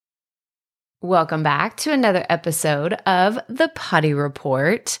Welcome back to another episode of the Potty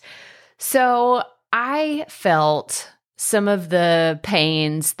Report. So I felt some of the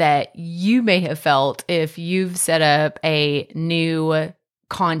pains that you may have felt if you've set up a new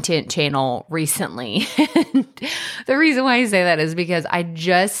content channel recently. And the reason why I say that is because I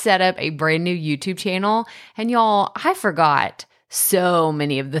just set up a brand new YouTube channel, and y'all, I forgot so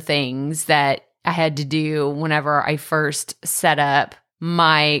many of the things that I had to do whenever I first set up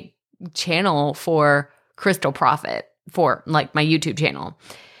my channel for Crystal Profit, for like my YouTube channel.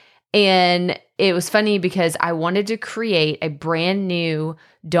 And it was funny because I wanted to create a brand new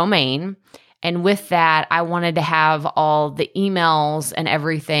domain. And with that, I wanted to have all the emails and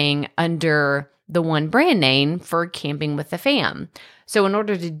everything under the one brand name for Camping with the Fam. So in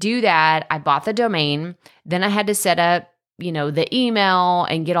order to do that, I bought the domain. Then I had to set up, the email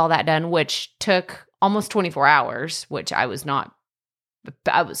and get all that done, which took almost 24 hours, which I was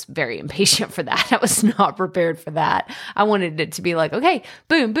very impatient for that. I was not prepared for that. I wanted it to be like, okay,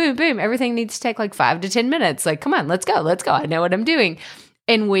 boom, boom, boom. Everything needs to take like 5 to 10 minutes. Like, come on, let's go. I know what I'm doing.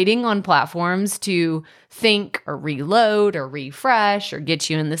 And waiting on platforms to think or reload or refresh or get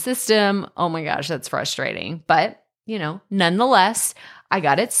you in the system. Oh my gosh, that's frustrating. But, nonetheless, I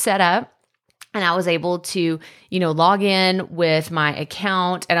got it set up. And I was able to, log in with my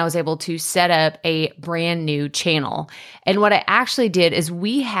account, and I was able to set up a brand new channel. And what I actually did is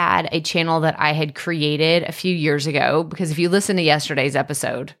we had a channel that I had created a few years ago, because if you listen to yesterday's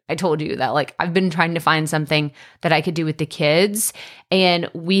episode, I told you that I've been trying to find something that I could do with the kids. And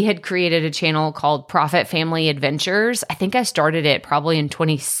we had created a channel called Profit Family Adventures. I think I started it probably in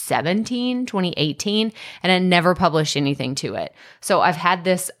 2017, 2018, and I never published anything to it. So I've had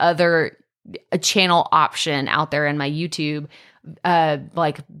this other a channel option out there in my YouTube,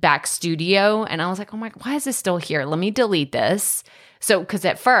 back studio. And I was like, oh my, why is this still here? Let me delete this. So, cause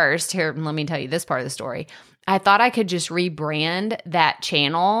at first here, let me tell you this part of the story. I thought I could just rebrand that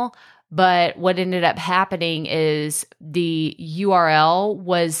channel. But what ended up happening is the URL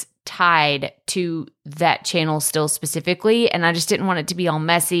was tied to that channel still specifically. And I just didn't want it to be all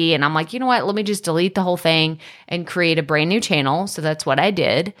messy. And I'm like, you know what? Let me just delete the whole thing and create a brand new channel. So that's what I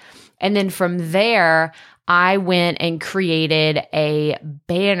did. And then from there, I went and created a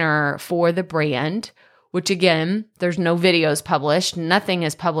banner for the brand, which again, there's no videos published. Nothing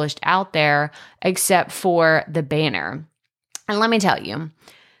is published out there except for the banner. And let me tell you,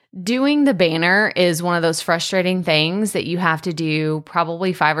 doing the banner is one of those frustrating things that you have to do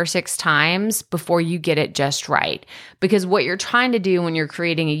probably 5 or 6 times before you get it just right. Because what you're trying to do when you're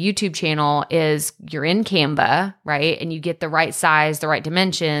creating a YouTube channel is you're in Canva, right? And you get the right size, the right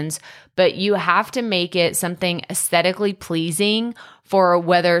dimensions, but you have to make it something aesthetically pleasing for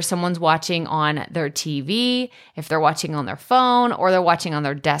whether someone's watching on their TV, if they're watching on their phone, or they're watching on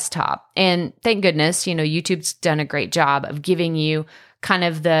their desktop. And thank goodness, YouTube's done a great job of giving you kind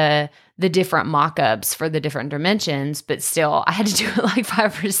of the different mock-ups for the different dimensions, but still I had to do it like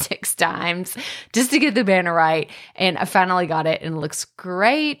 5 or 6 times just to get the banner right. And I finally got it and it looks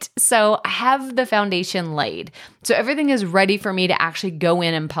great. So I have the foundation laid. So everything is ready for me to actually go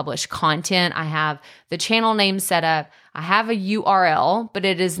in and publish content. I have the channel name set up. I have a URL, but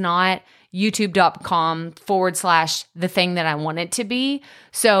it is not youtube.com/the thing that I want it to be.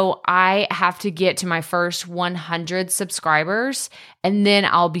 So I have to get to my first 100 subscribers, and then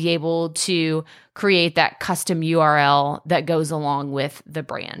I'll be able to create that custom URL that goes along with the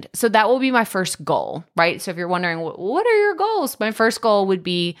brand. So that will be my first goal, right? So if you're wondering, what are your goals? My first goal would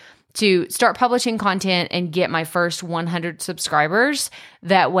be to start publishing content and get my first 100 subscribers.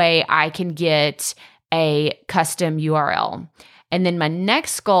 That way I can get a custom URL. And then my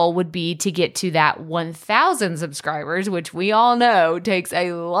next goal would be to get to that 1,000 subscribers, which we all know takes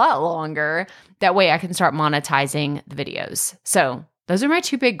a lot longer. That way I can start monetizing the videos. So those are my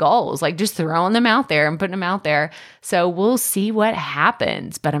 2 big goals, just throwing them out there and putting them out there. So we'll see what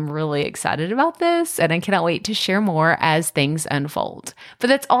happens, but I'm really excited about this and I cannot wait to share more as things unfold. But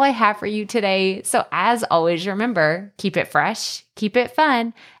that's all I have for you today. So as always, remember, keep it fresh, keep it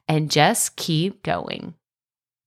fun, and just keep going.